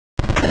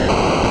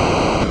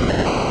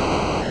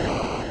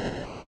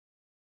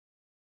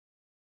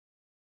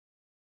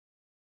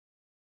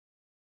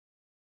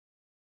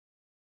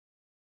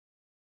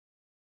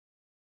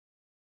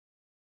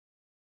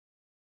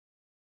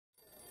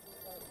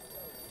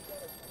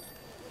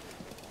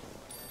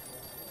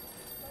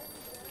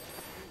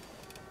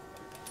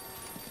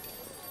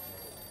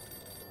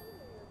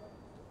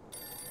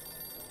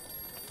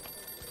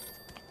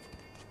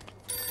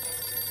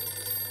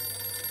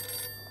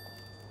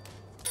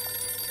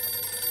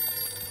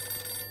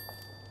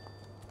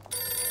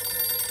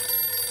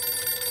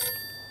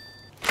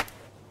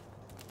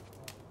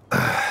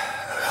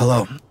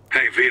Hello.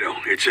 Hey, Vito,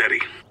 it's Eddie.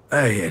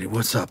 Hey, Eddie,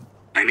 what's up?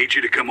 I need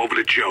you to come over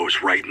to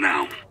Joe's right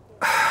now.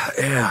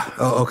 Yeah.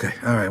 Oh, okay.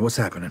 All right, what's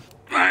happening?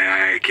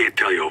 I can't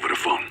tell you over the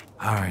phone.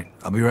 All right,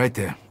 I'll be right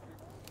there.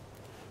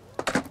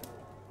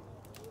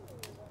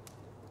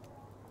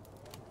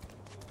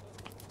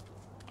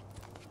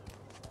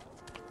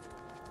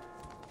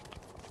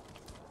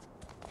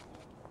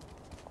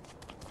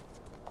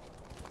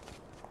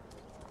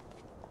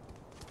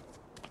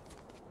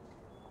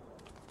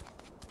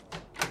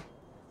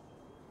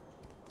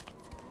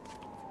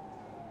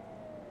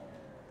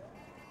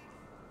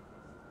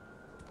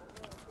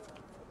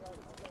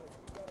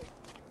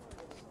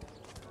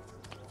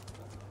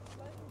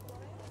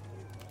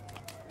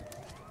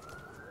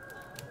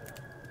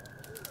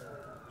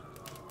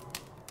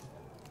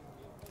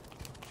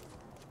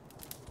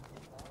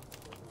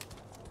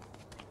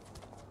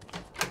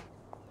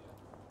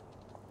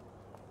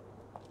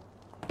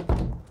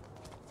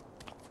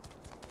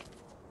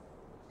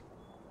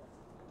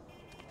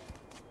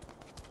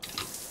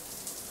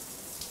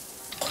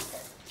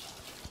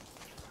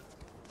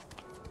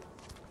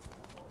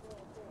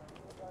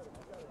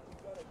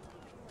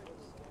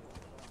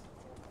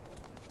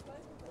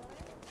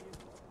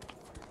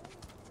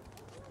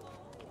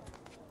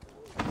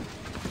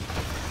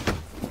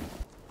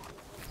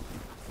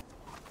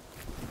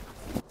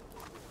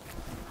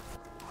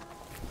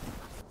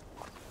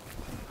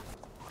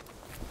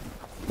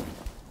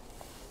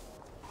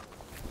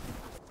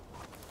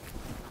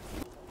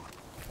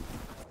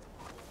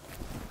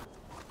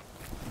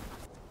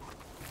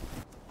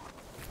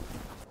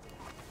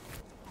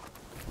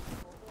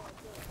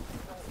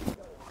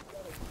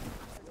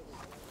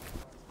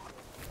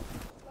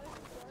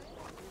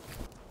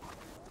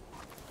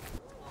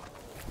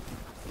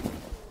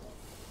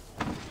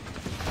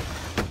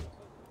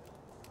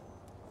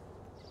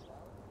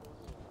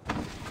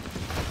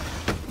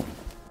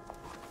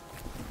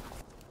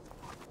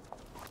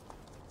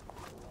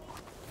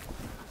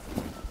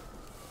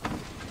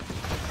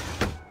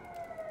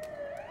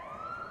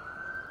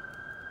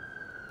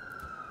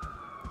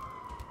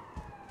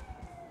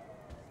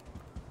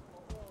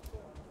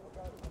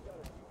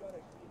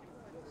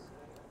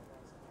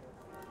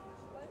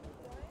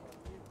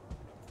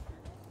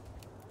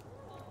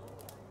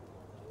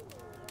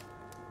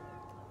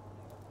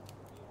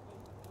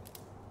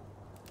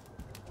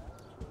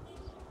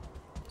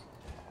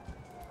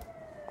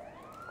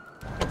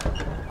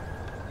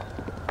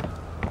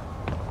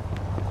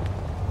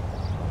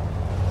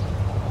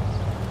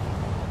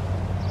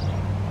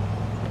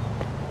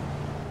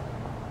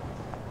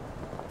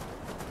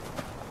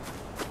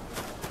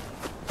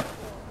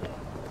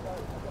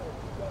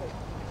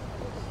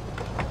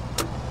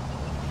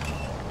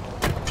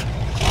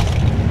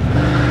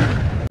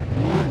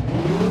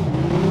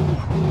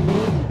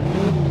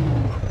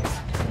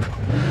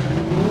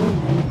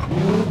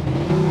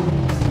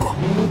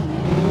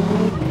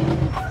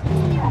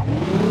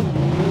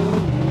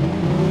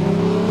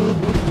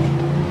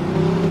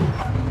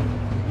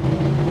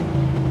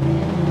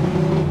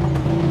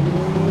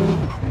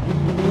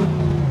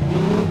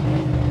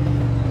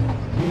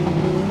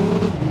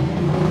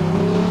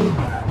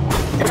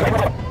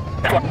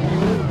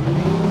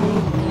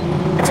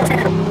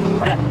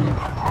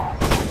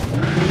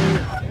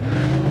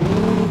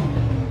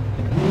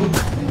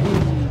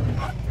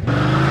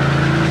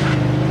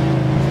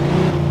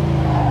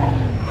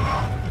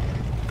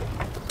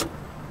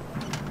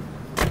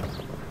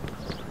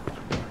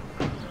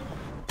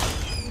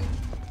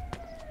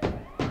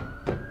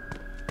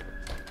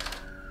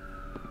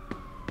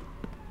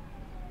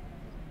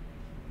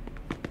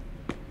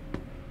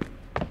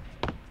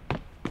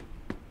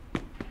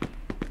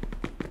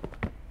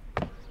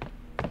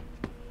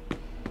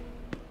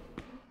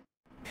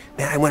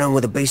 I went on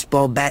with a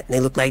baseball bat and they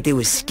looked like they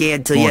was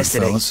scared till Morning,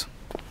 yesterday. fellas.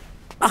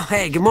 Oh,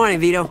 hey, good morning,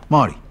 Vito.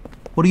 Marty,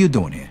 what are you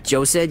doing here?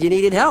 Joe said you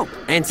needed help.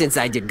 And since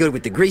I did good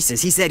with the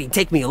greasers, he said he'd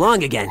take me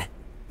along again.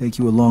 Take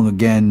you along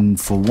again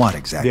for what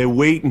exactly? They're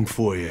waiting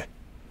for you.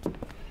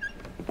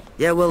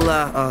 Yeah, well,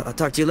 I'll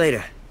talk to you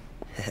later.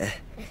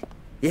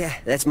 Yeah,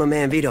 that's my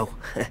man, Vito.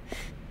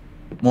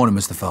 Morning,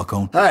 Mr.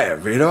 Falcone. Hiya,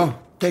 Vito.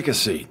 Take a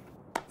seat.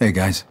 Hey,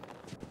 guys.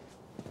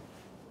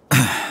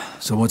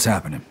 So what's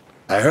happening?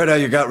 I heard how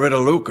you got rid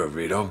of Luca,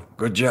 Vito.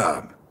 Good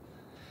job.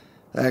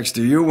 Thanks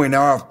to you, we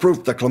now have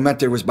proof that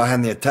Clemente was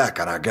behind the attack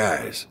on our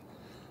guys.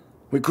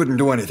 We couldn't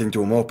do anything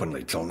to him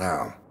openly till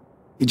now.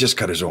 He just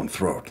cut his own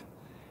throat.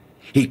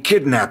 He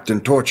kidnapped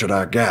and tortured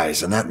our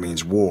guys, and that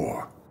means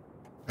war.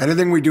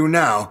 Anything we do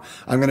now,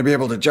 I'm going to be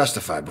able to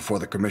justify before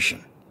the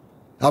Commission.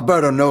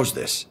 Alberto knows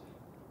this,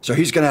 so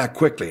he's going to act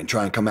quickly and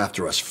try and come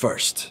after us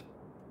first.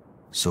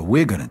 So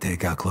we're gonna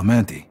take out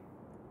Clemente.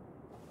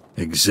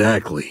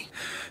 Exactly.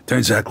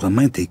 Turns out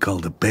Clemente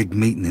called a big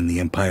meeting in the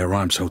Empire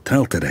Arms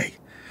Hotel today.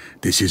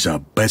 This is our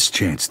best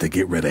chance to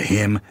get rid of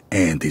him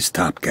and his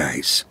top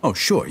guys. Oh,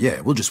 sure, yeah.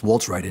 We'll just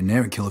waltz right in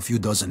there and kill a few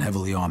dozen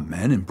heavily armed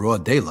men in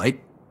broad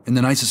daylight in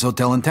the nicest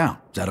hotel in town.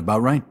 Is that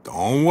about right?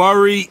 Don't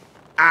worry,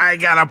 I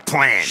got a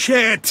plan.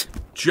 Shit!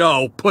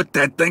 Joe, put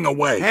that thing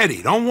away.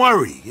 Eddie, don't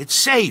worry, it's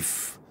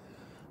safe.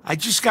 I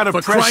just gotta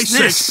For press Christ's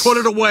this. sake, put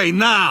it away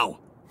now!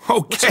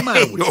 What's the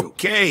matter Okay, with you?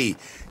 okay.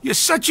 You're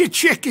such a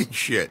chicken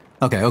shit.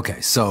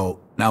 Okay, so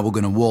now we're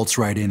gonna waltz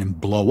right in and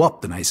blow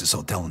up the nicest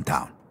hotel in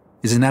town.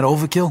 Isn't that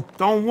overkill?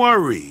 Don't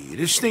worry.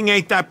 This thing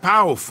ain't that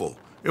powerful.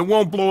 It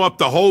won't blow up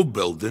the whole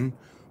building,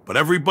 but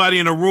everybody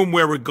in the room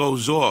where it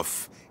goes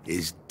off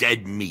is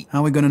dead meat. How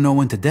are we gonna know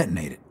when to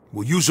detonate it?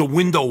 We'll use a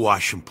window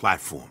washing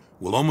platform.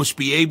 We'll almost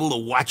be able to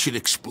watch it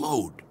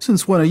explode.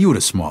 Since when are you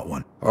the smart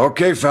one?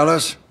 Okay,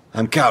 fellas.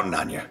 I'm counting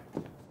on you.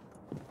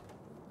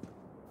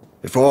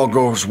 If all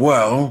goes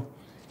well,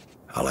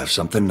 I'll have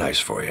something nice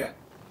for you.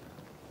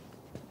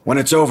 When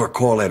it's over,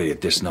 call Eddie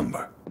at this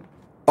number.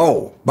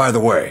 Oh, by the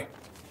way,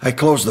 I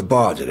closed the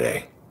bar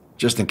today,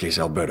 just in case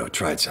Alberto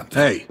tried something.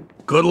 Hey,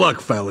 good luck,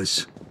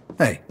 fellas.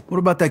 Hey, what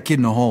about that kid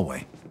in the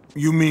hallway?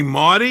 You mean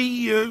Marty?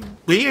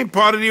 He ain't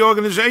part of the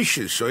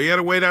organization, so he had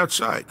to wait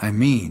outside. I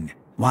mean,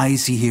 why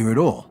is he here at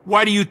all?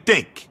 Why do you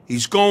think?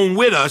 He's going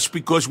with us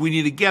because we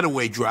need a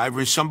getaway driver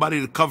and somebody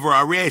to cover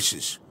our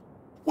asses.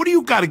 What do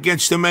you got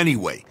against him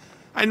anyway?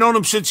 I known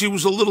him since he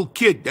was a little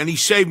kid, and he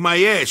saved my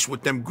ass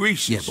with them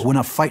greases. Yeah, but we're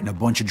not fighting a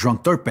bunch of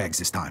drunk dirtbags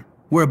this time.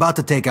 We're about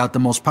to take out the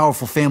most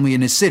powerful family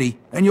in this city,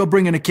 and you're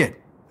bringing a kid.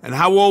 And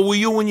how old were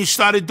you when you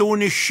started doing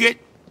this shit?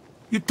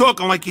 You're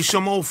talking like you're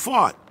some old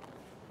fart.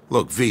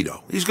 Look,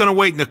 Vito, he's gonna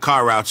wait in the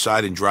car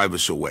outside and drive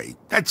us away.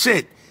 That's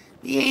it.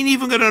 He ain't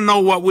even gonna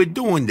know what we're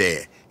doing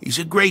there. He's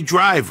a great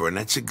driver, and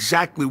that's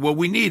exactly what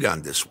we need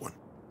on this one.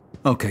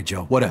 Okay,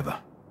 Joe, whatever.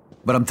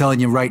 But I'm telling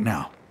you right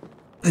now,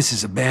 this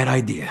is a bad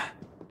idea.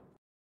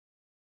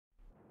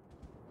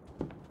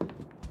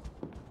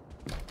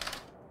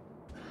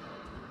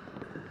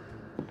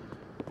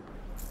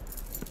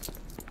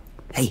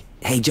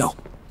 Hey, Joe.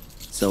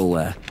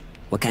 So,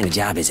 what kind of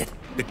job is it?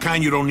 The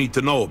kind you don't need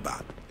to know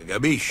about.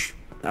 Gabish.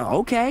 Oh,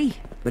 okay.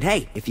 But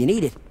hey, if you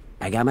need it,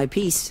 I got my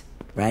piece.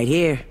 Right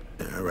here.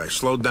 All right,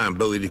 slow down,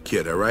 Billy the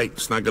Kid, all right?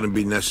 It's not gonna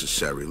be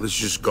necessary. Let's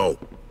just go.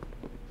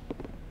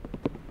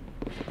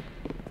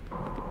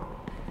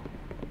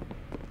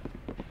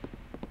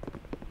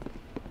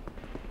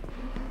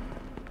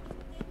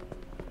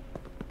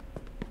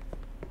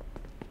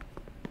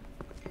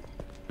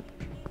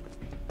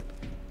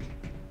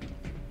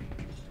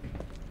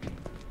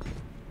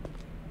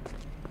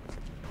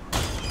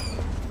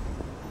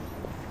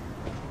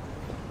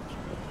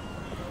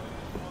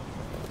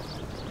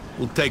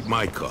 We'll take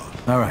my car.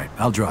 All right,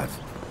 I'll drive.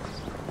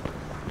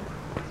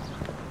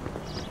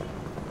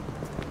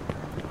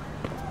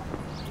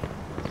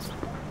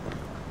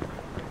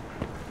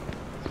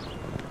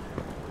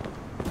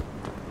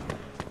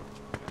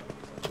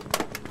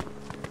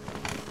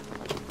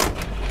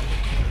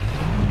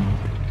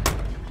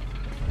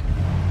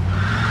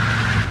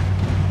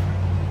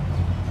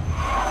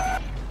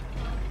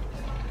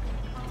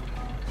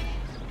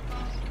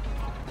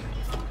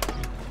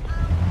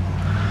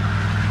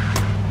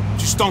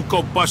 Just don't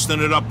go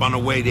busting it up on the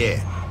way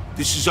there.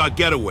 This is our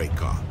getaway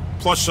car.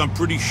 Plus, I'm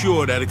pretty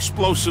sure that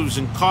explosives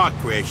and car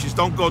crashes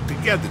don't go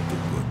together too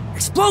good.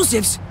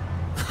 Explosives?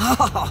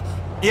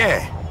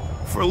 Yeah,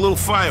 for a little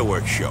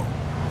fireworks show.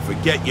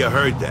 Forget you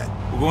heard that.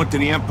 We're going to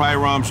the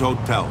Empire Arms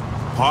Hotel.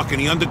 Park in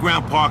the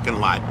underground parking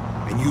lot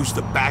and use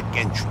the back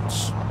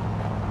entrance.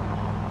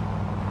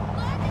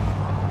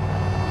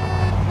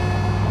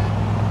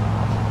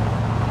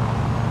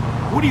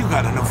 What do you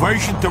got, an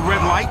aversion to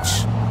red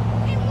lights?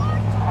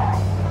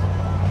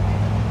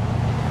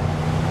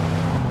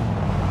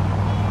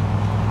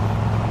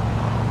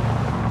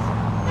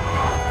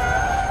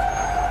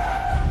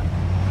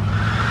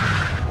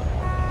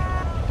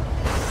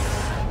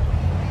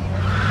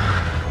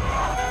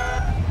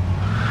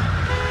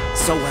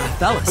 So,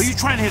 fellas. Are you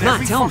trying to hit come on,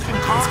 every tell me.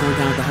 fucking car? What's going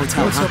down at the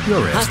hotel, What's huh? up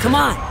your ass, Come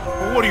on.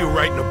 Well, what are you,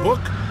 writing a book?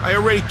 I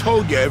already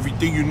told you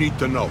everything you need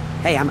to know.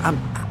 Hey,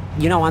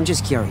 I'm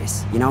just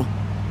curious, you know?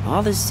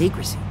 All this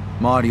secrecy.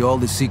 Marty, all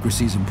this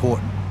secrecy is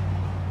important.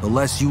 The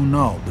less you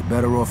know, the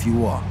better off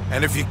you are.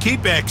 And if you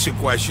keep asking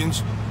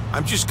questions,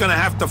 I'm just gonna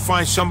have to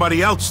find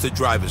somebody else to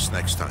drive us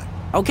next time.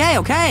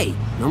 Okay.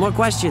 No more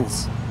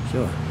questions.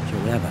 Sure,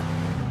 whatever.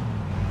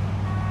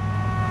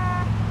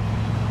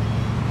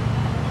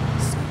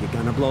 So you're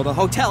gonna blow the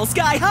hotel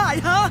sky high,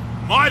 huh?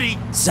 Marty!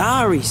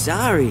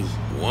 Sorry.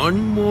 One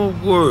more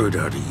word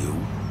out of you.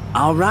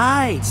 All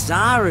right,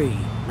 sorry.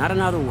 Not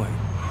another word.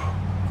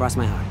 Cross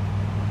my heart.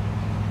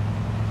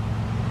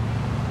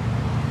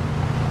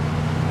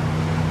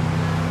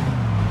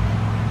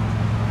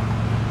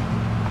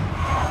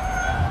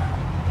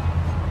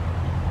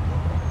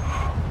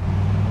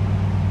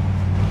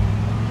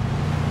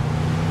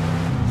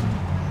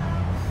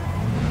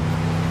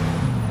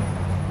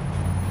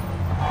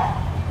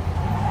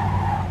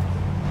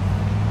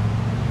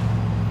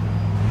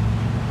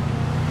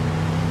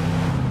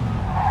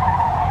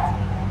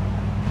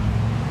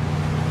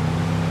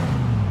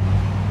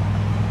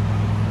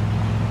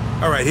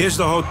 All right, here's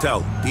the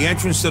hotel. The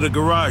entrance to the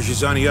garage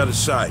is on the other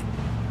side.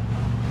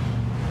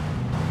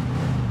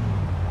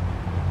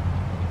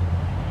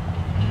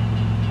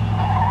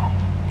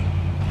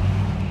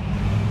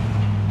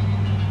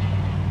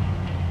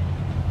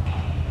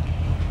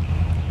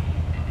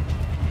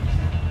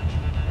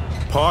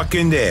 Park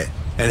in there.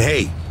 And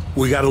hey,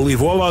 we gotta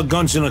leave all our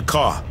guns in the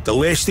car. The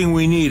last thing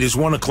we need is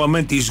one of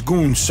Clemente's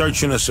goons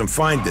searching us and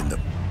finding them.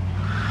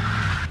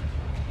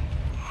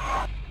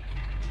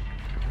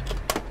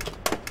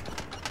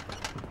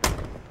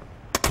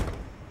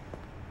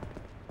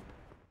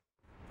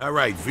 All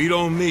right,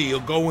 Vito and me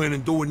will go in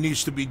and do what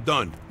needs to be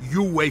done.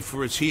 You wait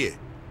for us here.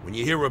 When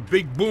you hear a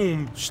big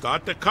boom,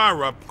 start the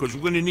car up, because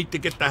we're gonna need to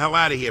get the hell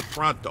out of here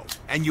pronto.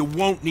 And you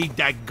won't need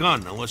that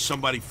gun unless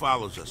somebody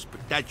follows us,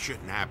 but that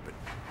shouldn't happen.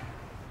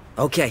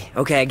 Okay,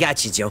 I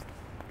got you, Joe.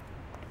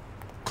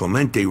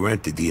 Clemente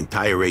rented the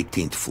entire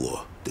 18th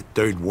floor, the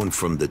third one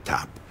from the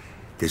top.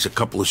 There's a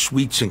couple of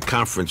suites and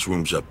conference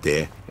rooms up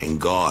there, and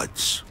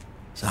guards.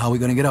 So how are we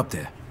gonna get up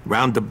there?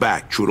 Round the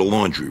back, through the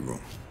laundry room.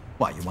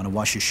 What, you wanna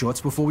wash your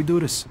shorts before we do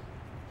this?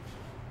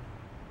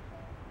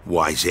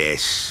 Wise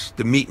ass.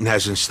 The meeting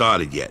hasn't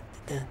started yet.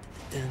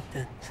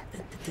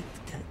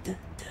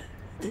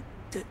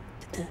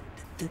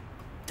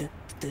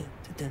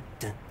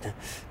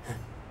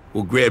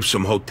 We'll grab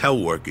some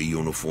hotel worker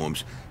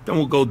uniforms, then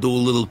we'll go do a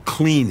little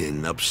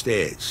cleaning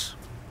upstairs.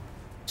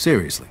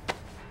 Seriously?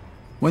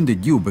 When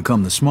did you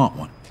become the smart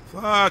one?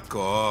 Fuck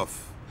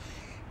off.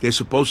 There's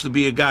supposed to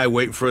be a guy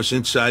waiting for us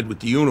inside with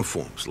the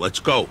uniforms. Let's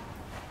go.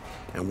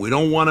 And we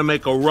don't want to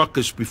make a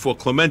ruckus before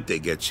Clemente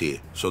gets here,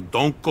 so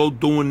don't go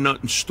doing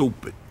nothing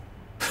stupid.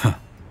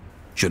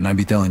 Shouldn't I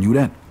be telling you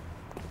that?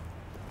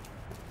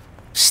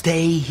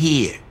 Stay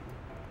here.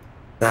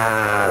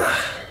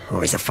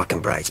 Always a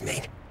fucking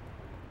bridesmaid.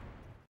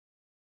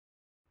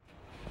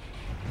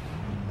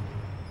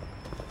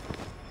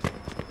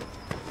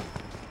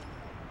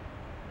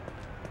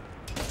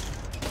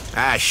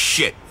 Ah,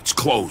 shit. It's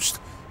closed.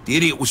 The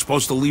idiot was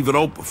supposed to leave it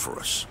open for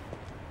us.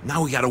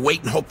 Now we gotta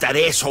wait and hope that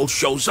asshole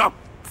shows up.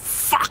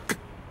 Fuck!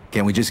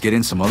 Can't we just get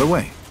in some other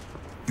way?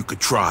 You could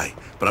try,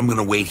 but I'm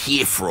gonna wait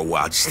here for a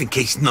while, just in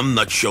case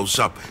numbnut shows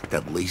up.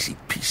 That lazy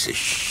piece of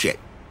shit.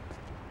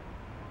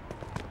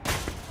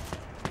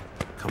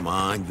 Come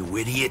on, you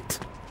idiot.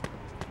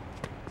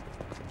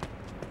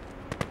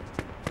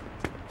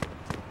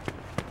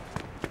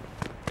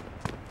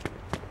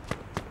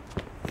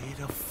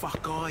 Where the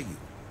fuck are you?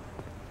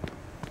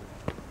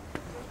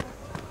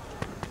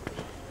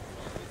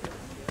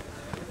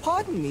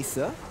 Pardon me,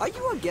 sir. Are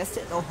you a guest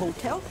at a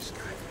hotel?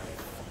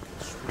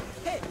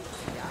 Hey,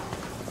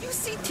 you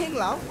see Ting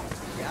Lao?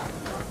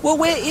 Well,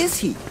 where is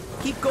he?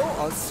 He go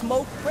on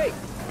smoke break.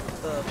 He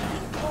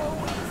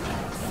always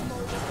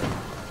smoke break.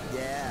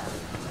 Yeah.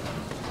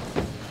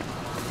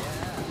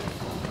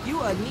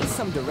 You need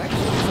some directions,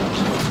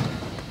 sir.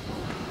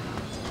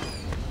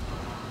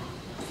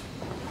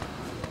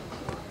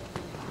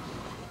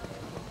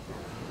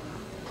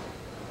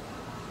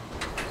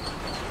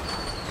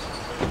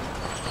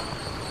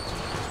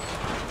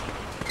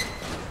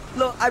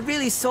 Look, I'm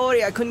really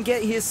sorry I couldn't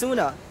get here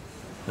sooner.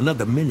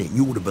 Another minute,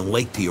 you would have been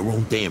late to your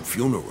own damn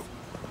funeral.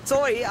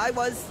 Sorry, I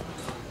was...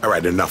 All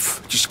right,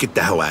 enough. Just get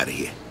the hell out of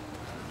here.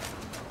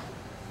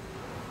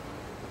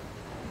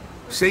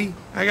 See?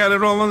 I got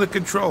it all under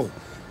control.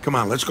 Come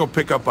on, let's go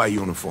pick up our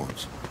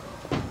uniforms.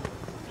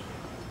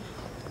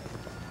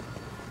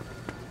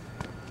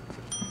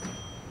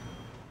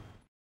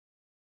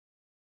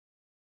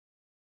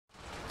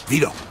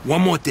 Vito,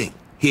 one more thing.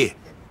 Here,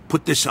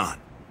 put this on.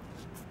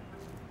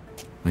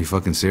 Are you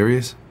fucking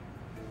serious?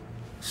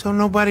 So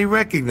nobody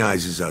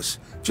recognizes us.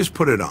 Just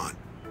put it on.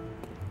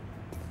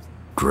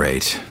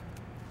 Great.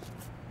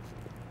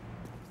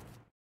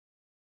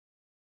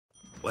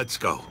 Let's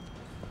go.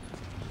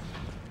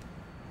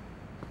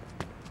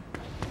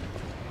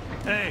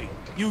 Hey,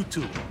 you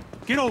two.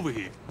 Get over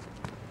here.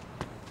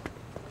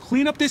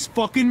 Clean up this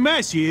fucking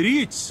mess, you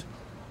idiots.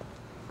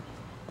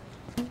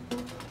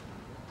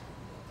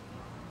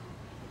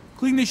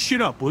 Clean this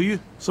shit up, will you?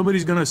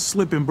 Somebody's gonna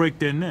slip and break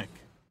their neck.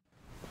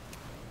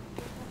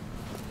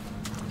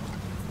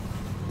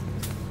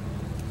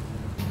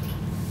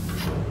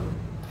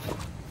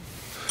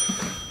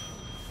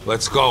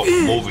 Let's go.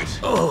 Move it.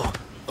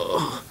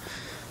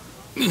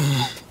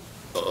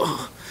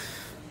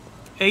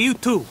 Hey, you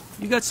two.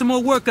 You got some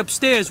more work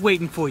upstairs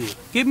waiting for you.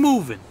 Get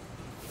moving.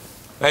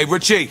 Hey,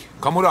 Richie,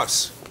 come with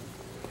us.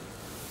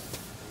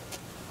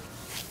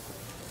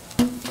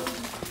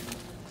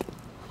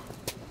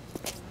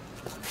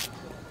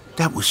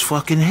 That was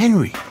fucking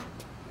Henry.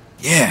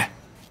 Yeah.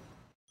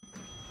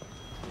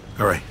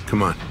 All right,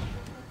 come on.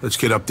 Let's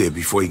get up there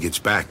before he gets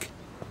back.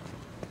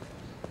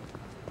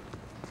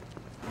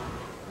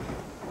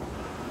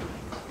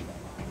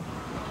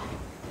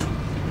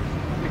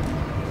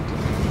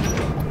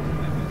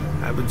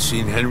 Haven't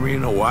seen Henry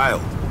in a while.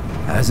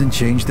 Hasn't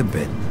changed a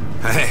bit.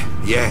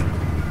 Yeah.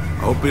 I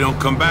hope he don't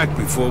come back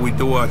before we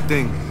do our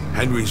thing.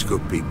 Henry's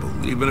good people,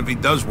 even if he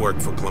does work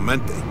for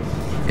Clemente.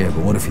 Yeah,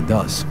 but what if he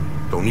does?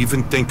 Don't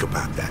even think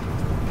about that.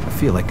 I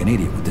feel like an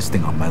idiot with this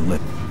thing on my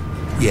lip.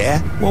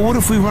 Yeah? Well, what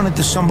if we run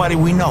into somebody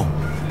we know?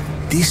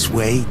 This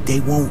way,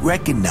 they won't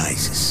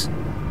recognize us.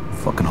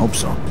 Fucking hope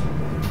so.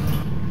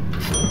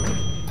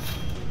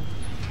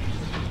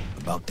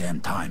 About damn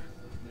time.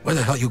 Where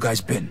the hell you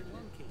guys been?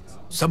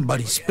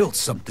 Somebody spilled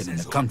something in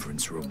the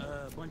conference room.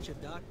 A bunch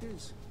of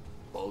doctors?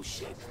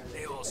 Bullshit.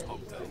 They all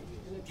smoked up.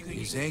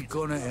 These ain't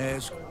gonna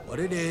ask what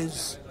it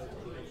is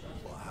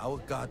or how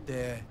it got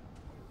there.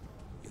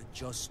 You're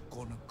just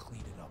gonna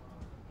clean it up.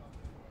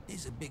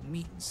 There's a big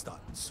meeting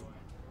starting soon.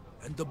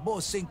 And the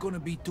boss ain't gonna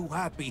be too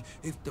happy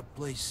if the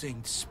place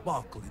ain't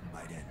sparkling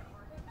by then.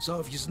 So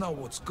if you know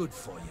what's good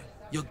for you,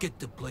 you'll get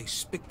the place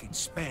spick and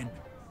span,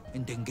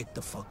 and then get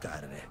the fuck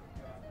out of there.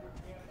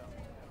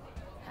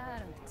 I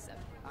don't think so.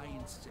 I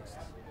insist.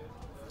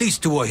 These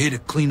two are here to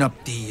clean up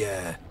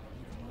the,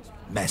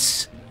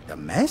 mess. The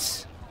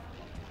mess?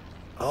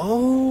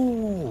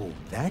 Oh,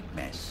 that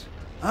mess.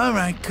 All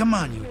right, come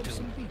on, you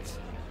two.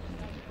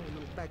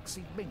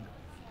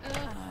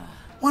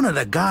 One of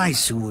the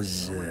guys who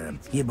was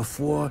here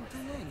before,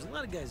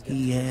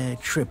 he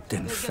tripped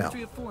and fell.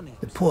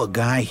 The poor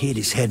guy hit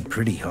his head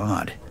pretty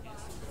hard.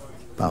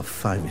 About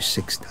 5 or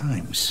 6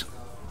 times.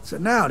 So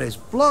now there's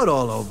blood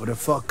all over the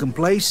fucking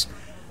place.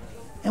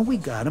 And we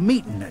got a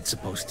meeting that's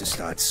supposed to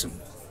start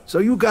soon. So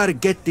you gotta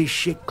get this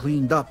shit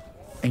cleaned up,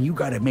 and you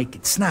gotta make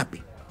it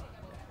snappy.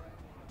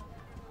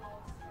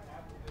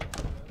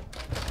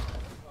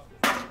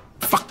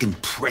 Fucking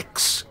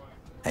pricks.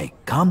 Hey,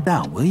 calm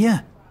down, will ya?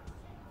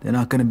 They're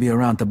not gonna be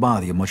around to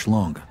bother you much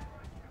longer.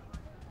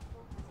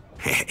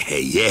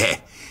 Hey, yeah.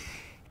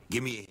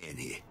 Give me a hand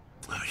here.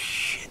 Oh,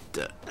 shit.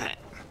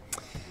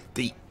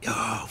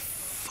 Oh,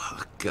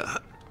 fuck.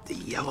 The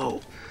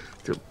yellow,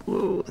 the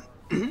blue,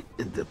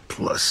 and the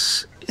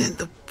plus, and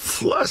the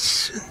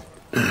plus,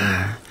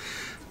 and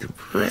the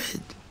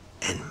red,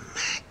 and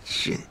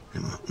matching, the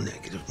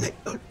negative,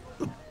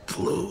 the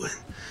blue, and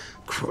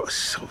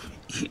cross over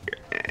here.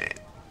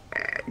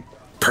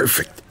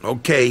 Perfect.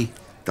 Okay,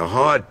 the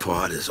hard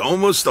part is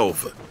almost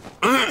over.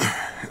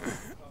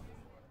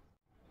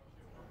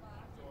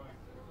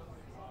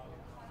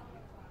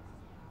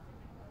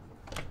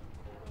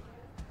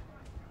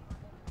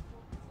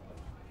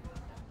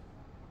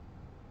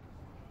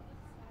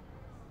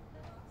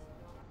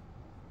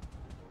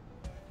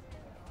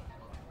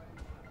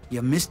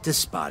 You missed the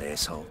spot,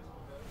 asshole.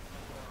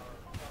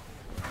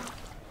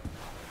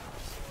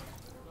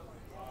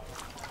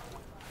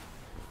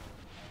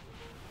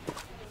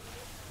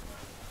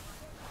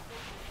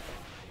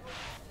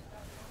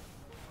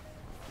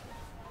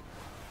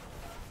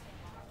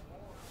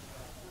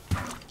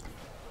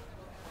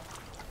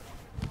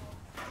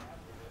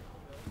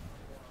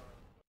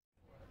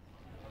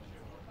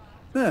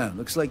 Yeah,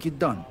 looks like you're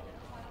done.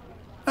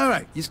 All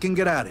right, you can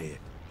get out of here.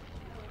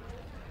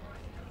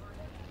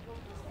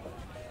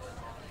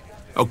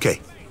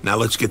 Okay, now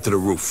let's get to the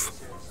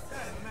roof.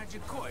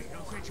 Magic coin,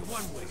 don't grant you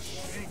one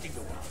wish. Anything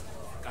you want.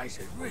 Guy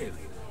said, really?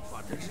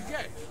 Bartender said,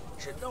 yeah.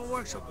 He said, don't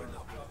work so good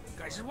though.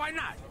 Guy said, why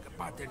not? The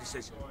bartender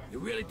says, you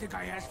really think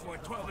I asked for a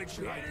 12-inch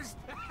penis?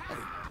 Hey,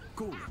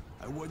 cool.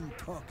 I wasn't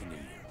talking to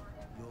you.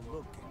 You're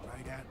looking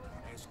right at me,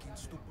 asking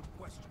stupid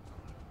questions.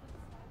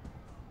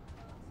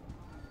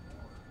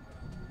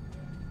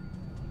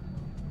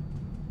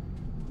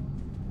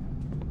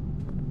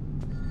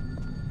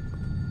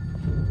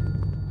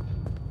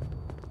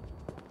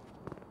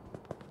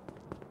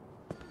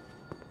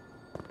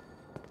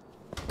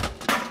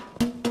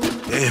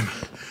 Damn,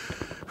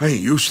 I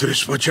ain't used to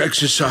this much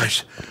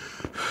exercise.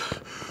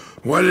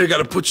 Why do they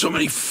gotta put so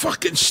many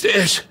fucking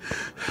stairs?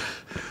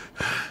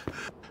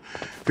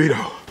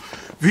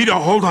 Vito,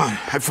 hold on.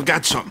 I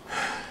forgot something.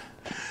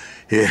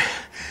 Here,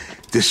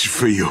 this is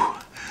for you.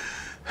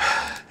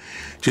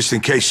 Just in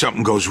case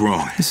something goes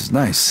wrong. This is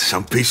nice.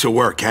 Some piece of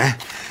work, huh?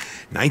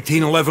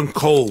 1911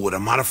 Colt with a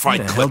modified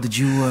clip. What the hell did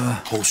you,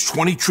 Holds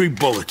 23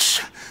 bullets,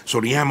 so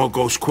the ammo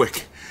goes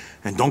quick.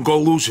 And don't go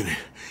losing it.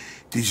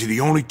 These are the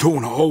only 2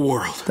 in the whole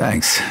world.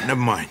 Thanks.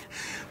 Never mind.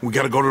 We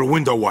gotta go to the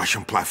window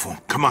washing platform.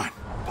 Come on.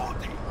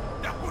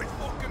 That was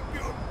fucking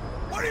beautiful.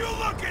 What are you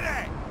looking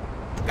at?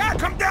 Ah,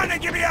 come down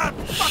and give me a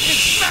fucking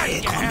smack.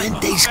 Shit,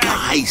 Clemente's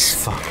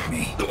guys. Fuck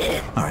me.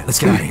 All right, let's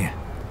get out of here.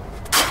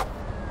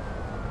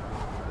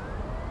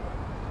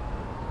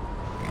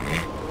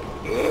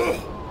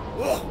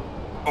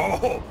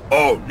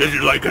 Oh, this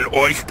is like an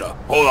oyster.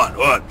 Hold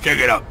on, check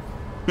it out.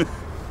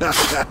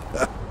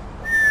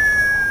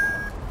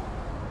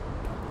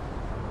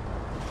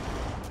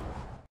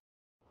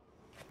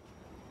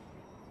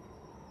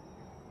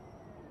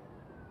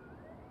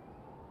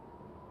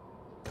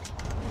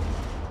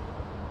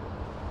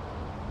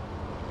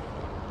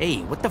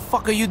 Hey, what the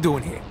fuck are you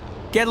doing here?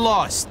 Get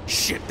lost.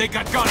 Shit, they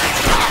got guns.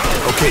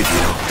 Okay,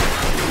 Vito.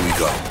 Here we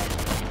go.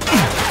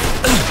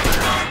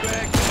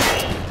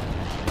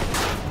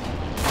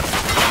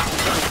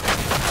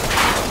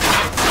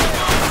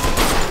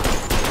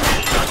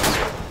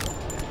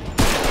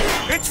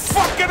 It's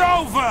fucking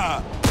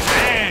over!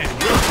 Man,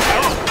 you're a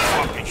terrible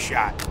fucking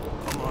shot.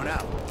 Come on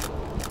out.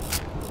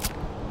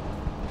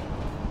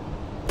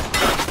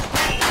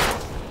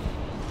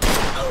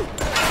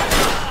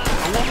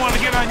 I won't want to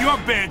get on your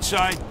bad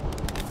side.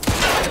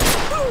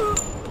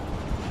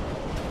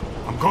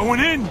 I'm going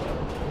in.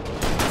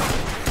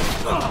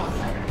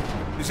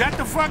 Is that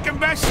the fucking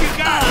best you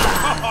got?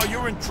 Oh,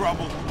 you're in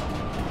trouble.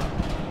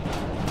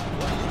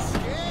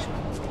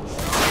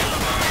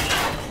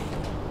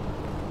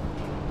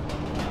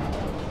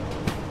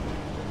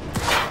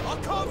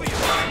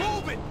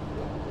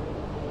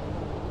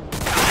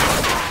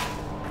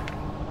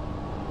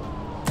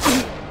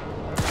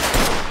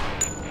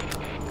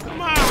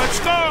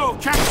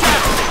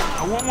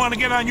 won't want to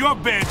get on your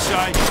bad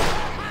side.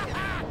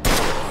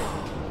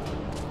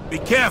 Be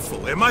careful,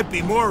 there might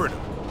be more of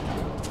them.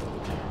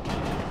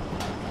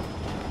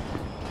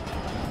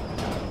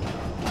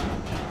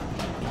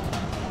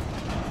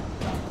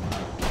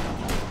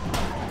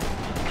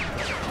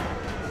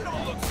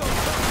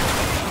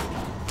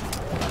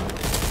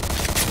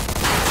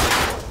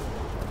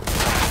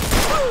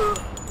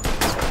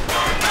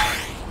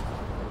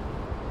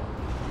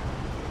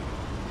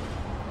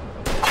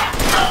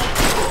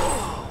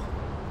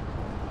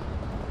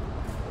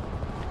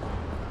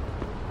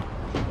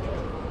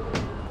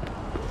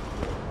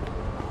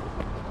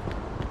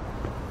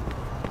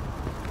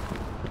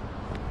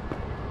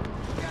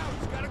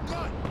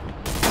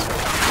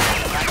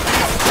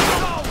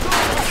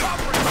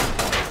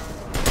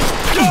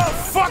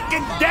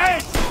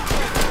 Dead! Is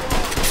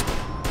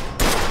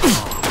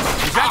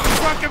that the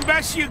fucking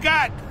best you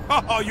got?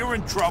 Oh, you're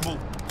in trouble.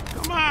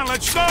 Come on,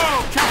 let's go!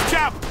 Chop,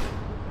 chop!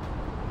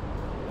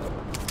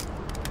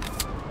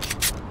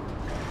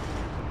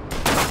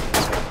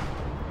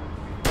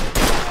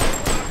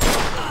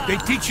 They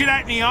teach you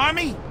that in the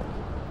army?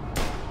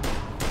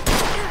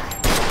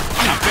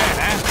 Not bad,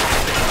 huh?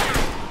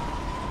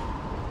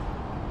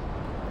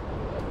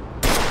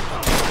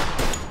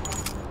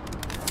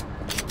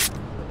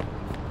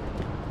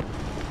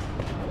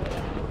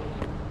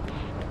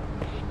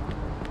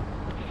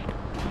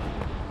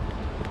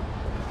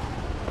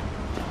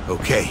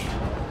 Okay,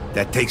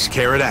 that takes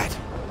care of that.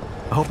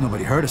 I hope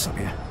nobody heard us up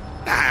here.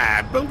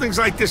 Nah, buildings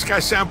like this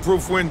got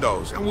soundproof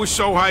windows, and we're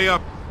so high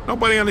up,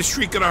 nobody on the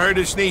street could have heard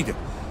us neither.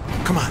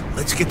 Come on,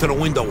 let's get to the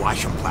window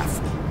washing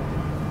platform.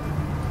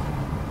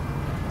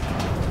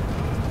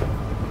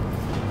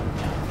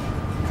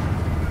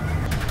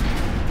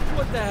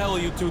 What the hell are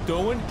you two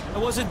doing? I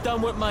wasn't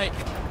done with my...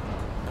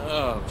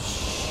 Oh,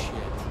 shit.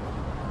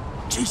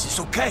 Jesus,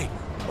 okay.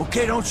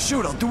 Okay, don't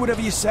shoot. I'll do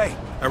whatever you say.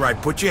 All right,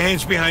 put your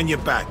hands behind your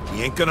back.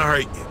 He ain't gonna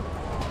hurt you.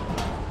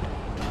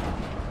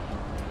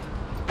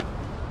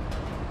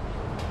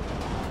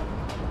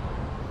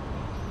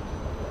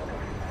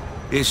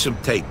 Here's some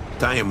tape.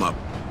 Tie him up.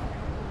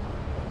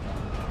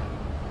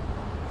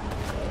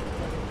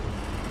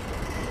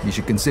 You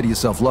should consider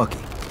yourself lucky.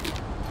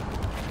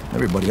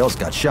 Everybody else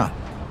got shot.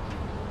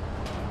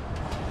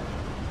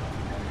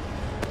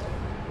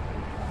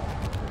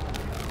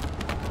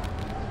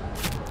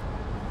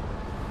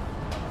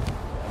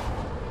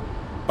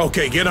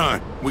 Okay, get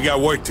on. We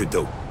got work to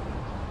do.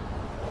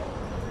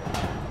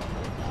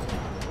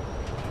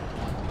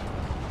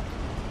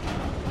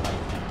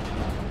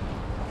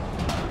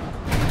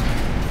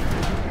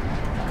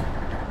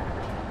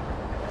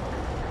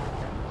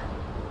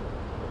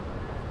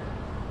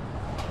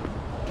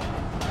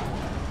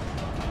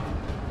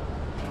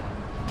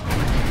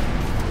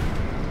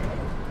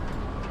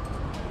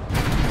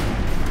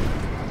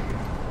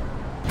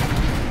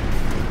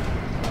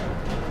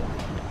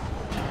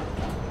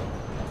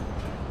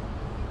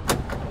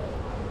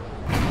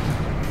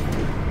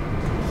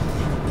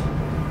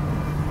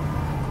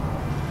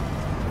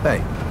 Hey,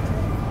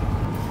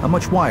 how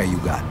much wire you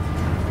got?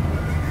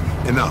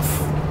 Enough.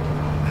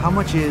 How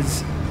much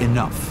is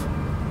enough?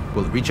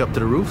 Will it reach up to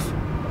the roof?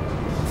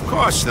 Of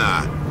course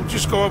not. We'll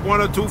just go up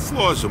 1 or 2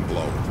 floors and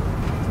blow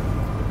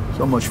it.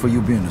 So much for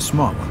you being a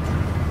smart one.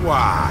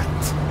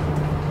 What?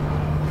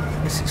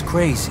 This is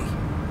crazy.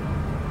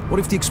 What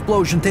if the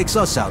explosion takes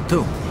us out,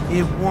 too?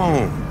 It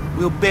won't.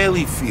 We'll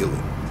barely feel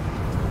it.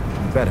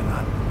 You better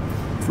not.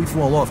 If we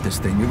fall off this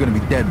thing, you're gonna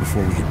be dead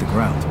before we hit the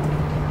ground.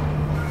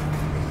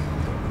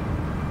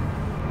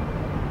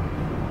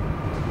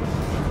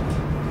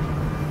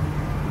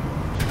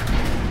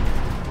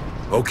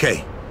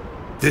 Okay,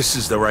 this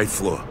is the right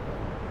floor.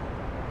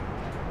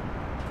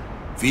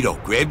 Vito,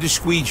 grab the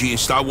squeegee and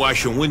start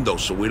washing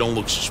windows so we don't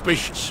look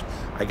suspicious.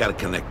 I gotta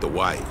connect the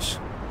wires.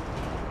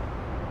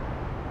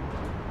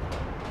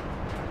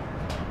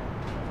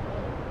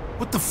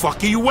 What the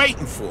fuck are you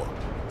waiting for?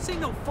 This ain't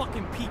no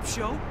fucking peep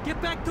show.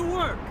 Get back to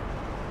work.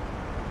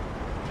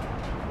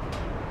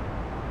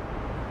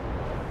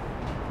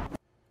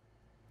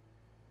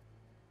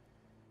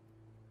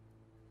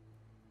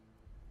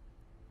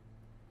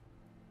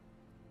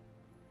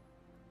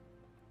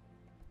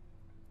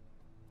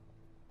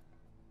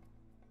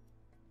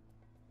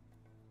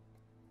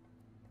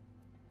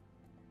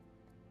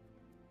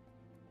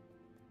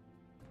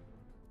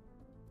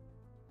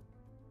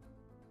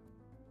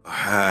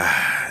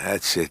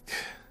 That's it.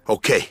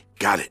 Okay,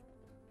 got it.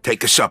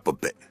 Take us up a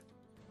bit.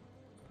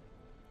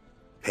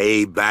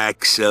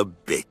 Payback's a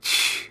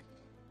bitch.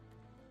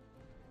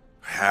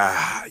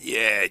 Ah,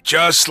 yeah,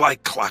 just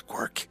like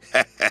clockwork.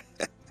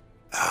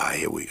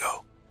 Here we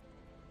go.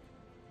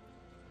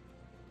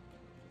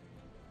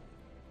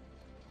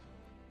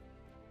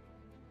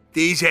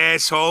 These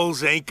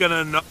assholes ain't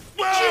gonna know.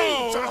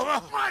 Whoa!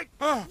 Jesus Christ!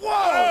 Whoa!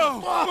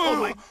 Oh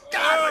my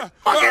God!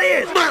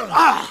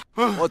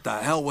 Fucking in! What the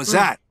hell was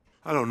that?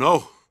 I don't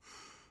know.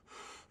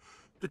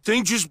 The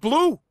thing just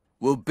blew.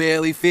 We'll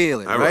barely feel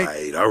it,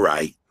 right? All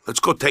right. Let's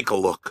go take a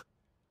look.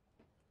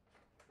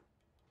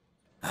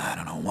 I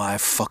don't know why I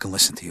fucking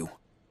listened to you.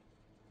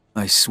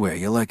 I swear,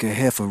 you're like a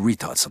half a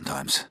retard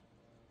sometimes.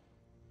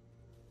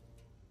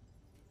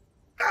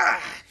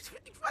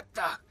 What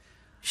the?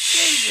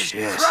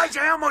 Jesus Christ,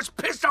 I almost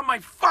pissed on my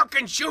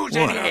fucking shoes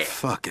in What here. a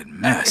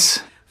fucking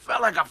mess.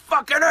 Felt like a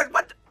fucking earth.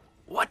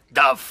 What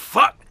the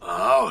fuck?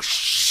 Oh,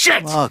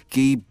 shit!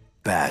 Lucky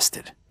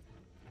bastard.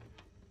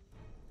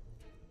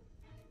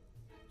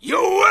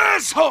 You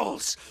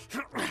assholes!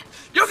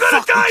 You're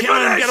gonna die for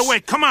this! Get away!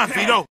 Come on,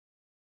 Vito!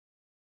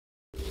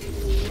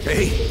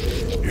 Hey,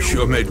 you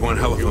sure made one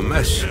hell of a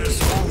mess.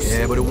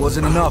 Yeah, but it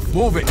wasn't enough.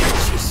 Move it!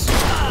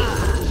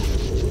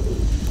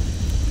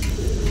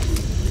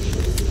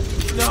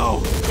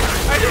 No!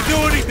 I didn't do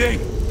anything!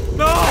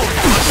 No!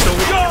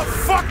 You're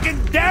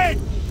fucking dead!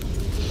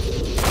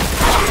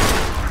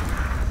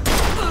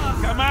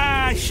 Come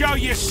on, show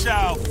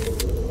yourself!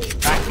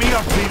 Back me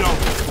up, Vito!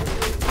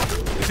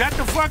 Is that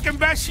the fucking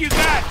best you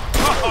got?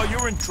 Oh,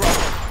 you're in trouble.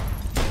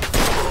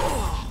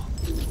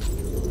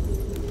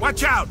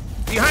 Watch out!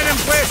 Behind them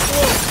glass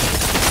walls!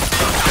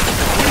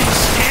 What are you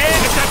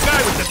scared? It's that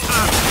guy with the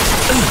top.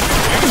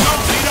 There you go,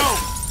 Vito!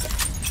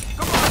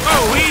 Come on!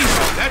 Oh, easy!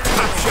 That's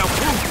top shelf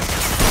booze.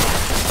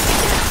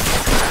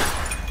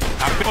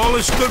 All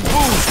this good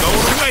booze going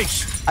to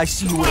waste. I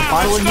see you with a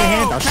bottle in your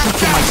hand, I'll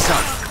shoot you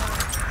myself.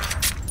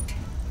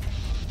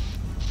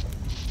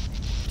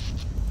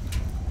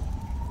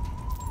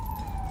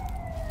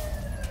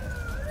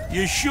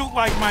 You shoot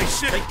like my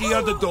sister. Take the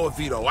other door,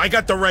 Vito. I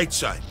got the right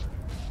side.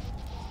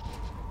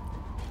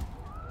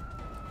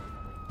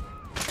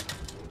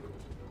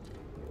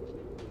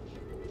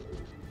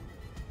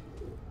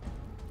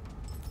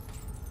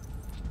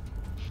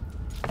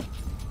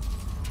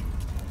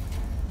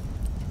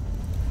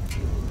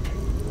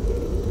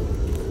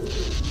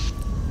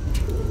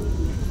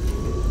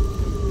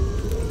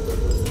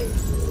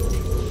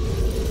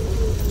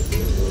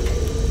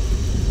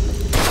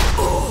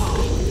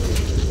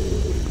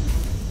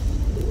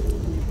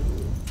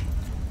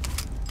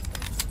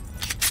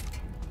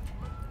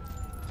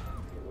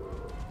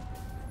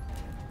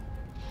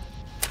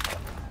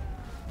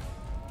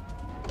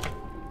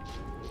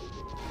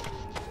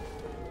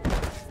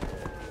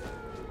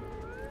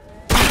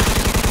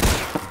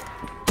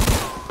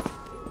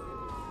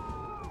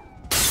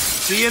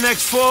 See you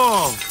next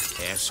fall,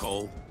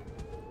 asshole.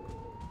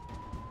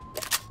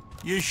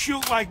 You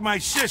shoot like my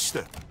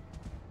sister.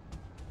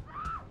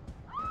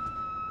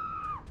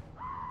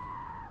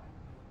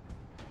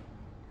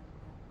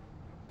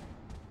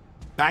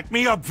 Back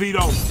me up, Vito.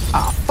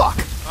 Ah, fuck.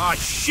 Ah,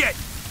 shit.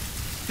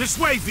 This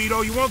way,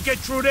 Vito. You won't get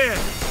through there.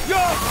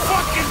 You're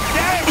fucking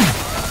dead!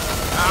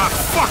 Ah,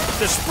 fuck.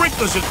 The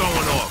sprinklers are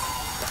going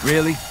off.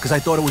 Really? Because I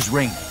thought it was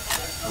raining.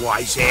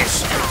 Wise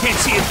ass. Can't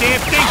see a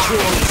damn thing through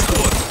all this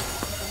water.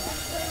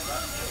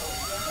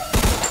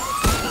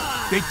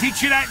 They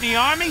teach you that in the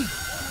army?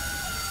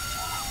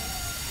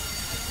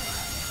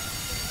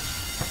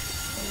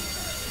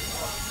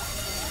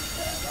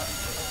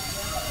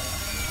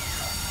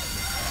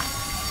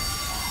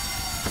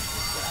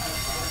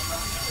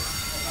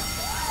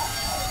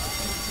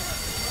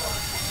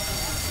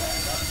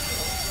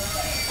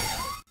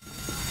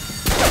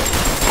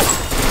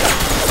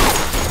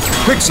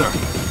 Quick, sir.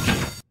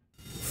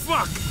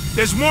 Fuck!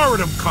 There's more of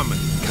them coming.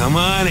 Come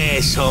on,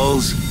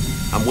 assholes.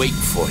 I'm waiting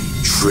for you.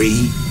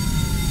 3,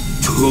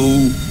 2...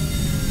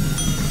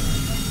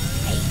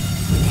 Hey,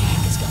 what the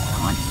heck is going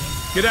on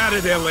here? Get out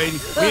of there, lady.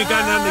 We ain't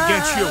got nothing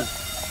against you.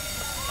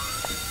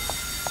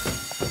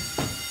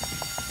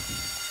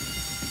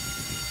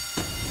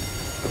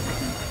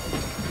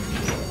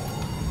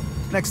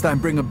 Next time,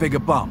 bring a bigger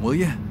bomb, will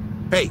you?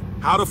 Hey,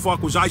 how the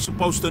fuck was I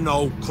supposed to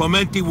know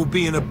Clemente will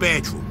be in a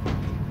bathroom?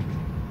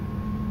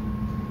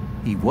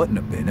 He wouldn't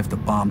have been if the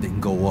bomb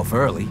didn't go off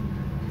early.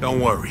 Don't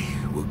worry.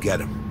 We'll get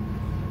him.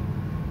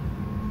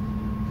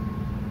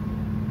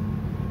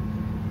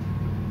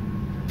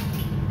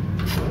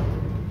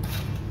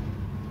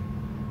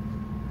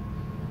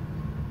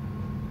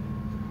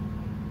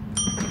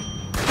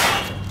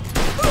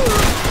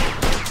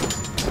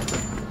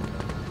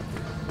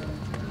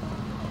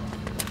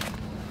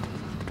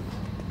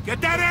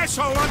 Get that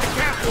asshole on the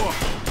catwalk!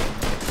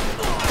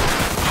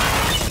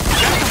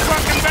 Get the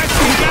fucking best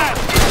you got!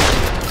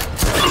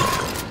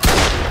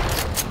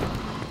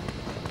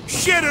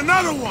 Shit,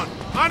 another one!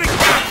 On the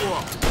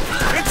catwalk!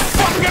 It's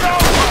fucking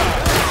over!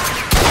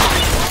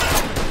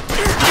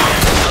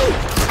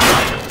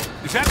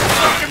 Is that the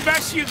fucking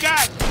best you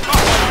got?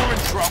 Oh, you're in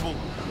trouble.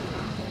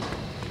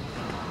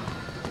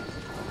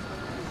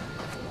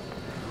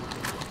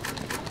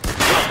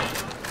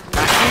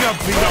 Back me up,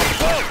 Vito.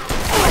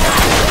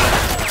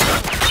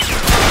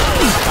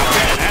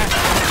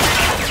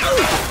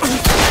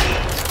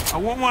 I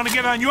won't want to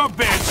get on your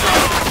bad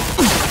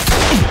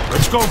side.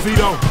 Let's go,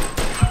 Vito.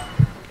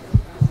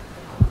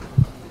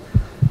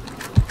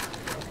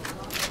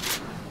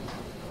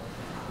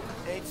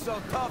 Ain't so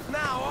tough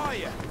now, are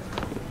you?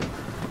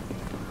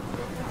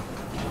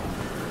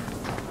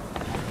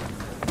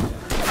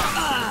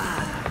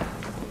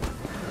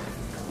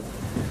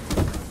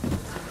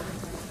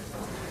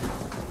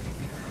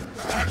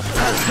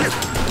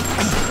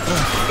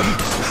 The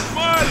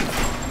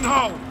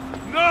No!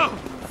 No!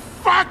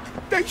 Fuck!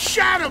 They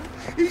shot him!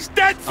 He's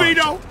dead,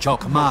 Vito! Joe,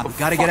 come on. We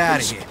gotta get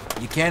out of here.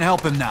 You can't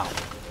help him now.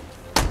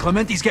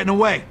 Clementi's getting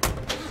away.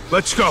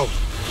 Let's go.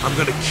 I'm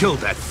gonna kill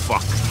that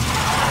fuck.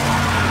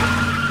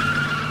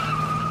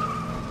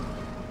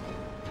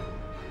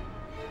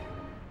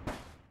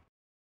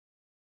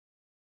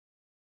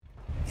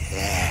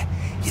 Yeah,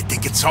 you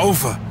think it's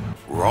over?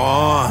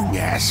 Wrong,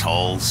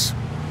 assholes.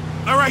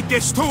 All right,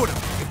 there's two of them.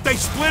 If they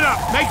split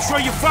up, make sure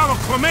you follow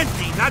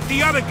Clementi, not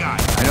the other guy.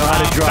 I know how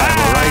to drive,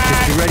 all right?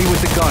 Just be ready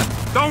with the gun.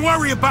 Don't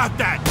worry about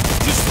that.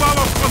 Just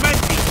follow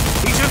Clementi.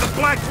 He's in the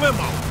black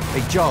limo.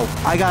 Hey, Joe,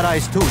 I got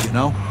eyes too, you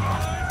know?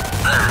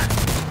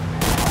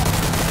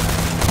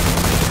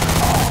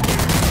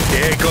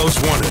 There goes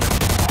one of them.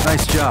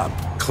 Nice job.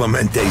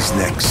 Clemente's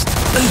next.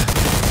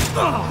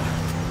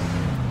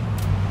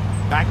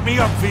 Back me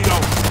up, Vito.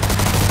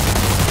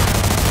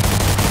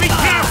 Be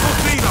careful,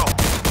 Vito.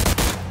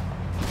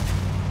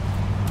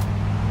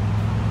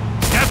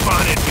 Step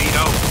on it,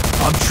 Vito.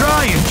 I'm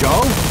trying,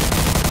 Joe.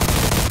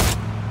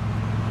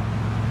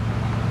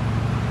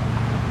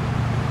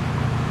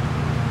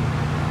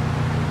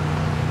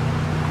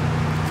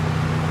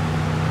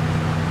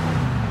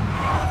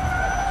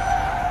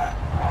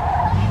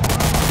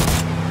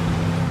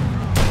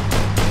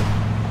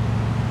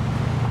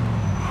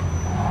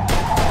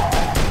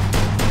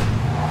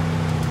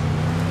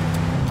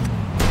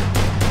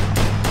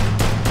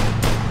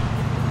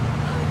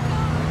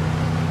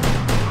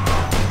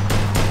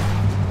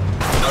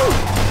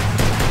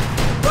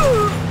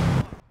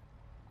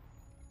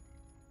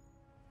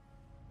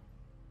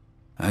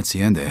 That's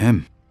the end of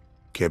him.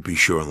 Can't be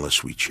sure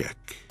unless we check.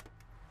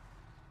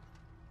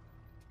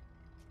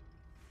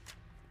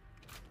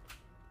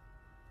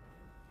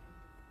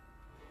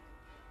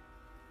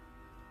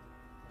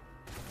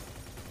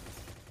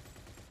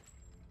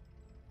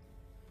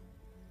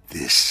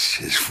 This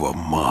is for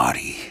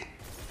Marty.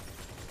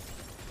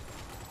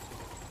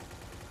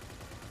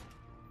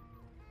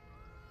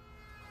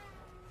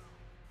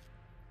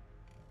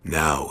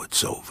 Now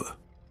it's over.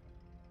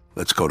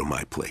 Let's go to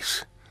my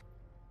place.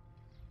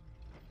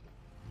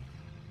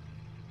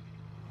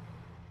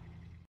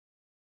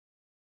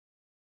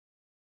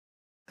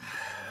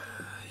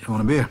 You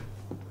want a beer?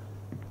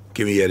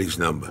 Give me Eddie's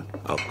number.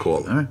 I'll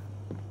call him. All right.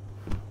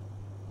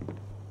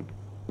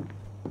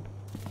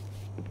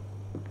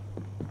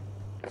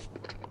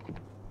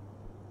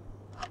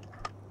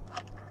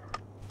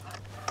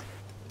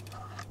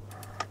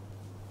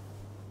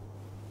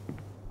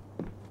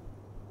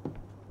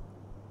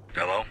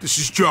 Hello? This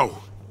is Joe.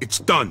 It's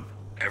done.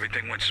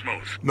 Everything went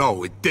smooth.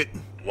 No, it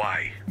didn't.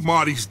 Why?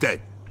 Marty's dead.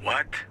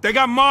 What? They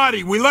got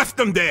Marty. We left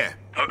him there.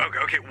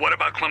 Okay, what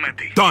about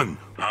Clementi? Done.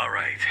 All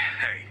right.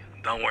 Hey,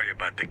 don't worry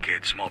about the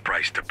kid. Small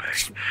price to pay.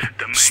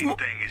 The main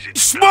thing is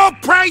it's small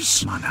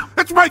price? Come on now.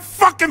 That's my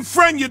fucking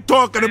friend you're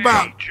talking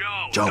about. Hey,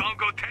 Joe, Joe, don't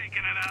go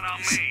taking it out on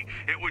me.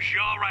 It was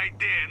your right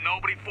there.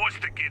 Nobody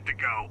forced the kid to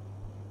go.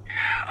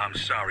 I'm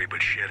sorry,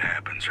 but shit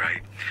happens,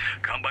 right?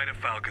 Come by the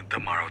Falcon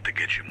tomorrow to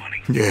get your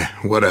money. Yeah,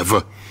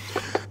 whatever.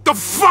 The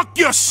fuck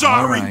you're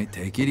sorry? All right,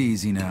 take it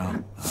easy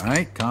now. All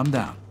right, calm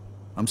down.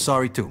 I'm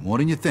sorry too, more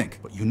than you think,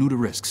 but you knew the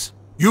risks.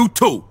 You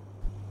too.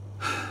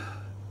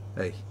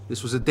 Hey,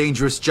 this was a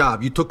dangerous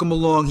job. You took him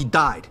along, he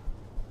died.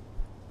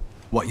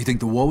 What, you think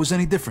the war was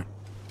any different?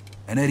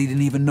 And Eddie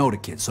didn't even know the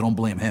kid, so don't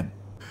blame him.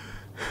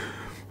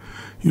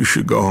 You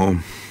should go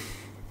home.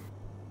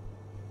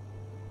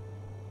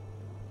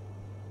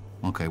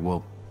 Okay,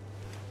 well,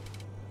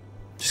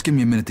 just give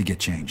me a minute to get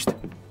changed.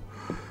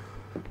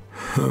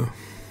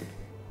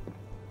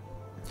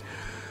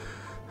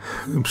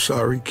 I'm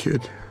sorry,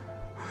 kid.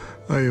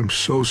 I am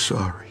so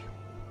sorry.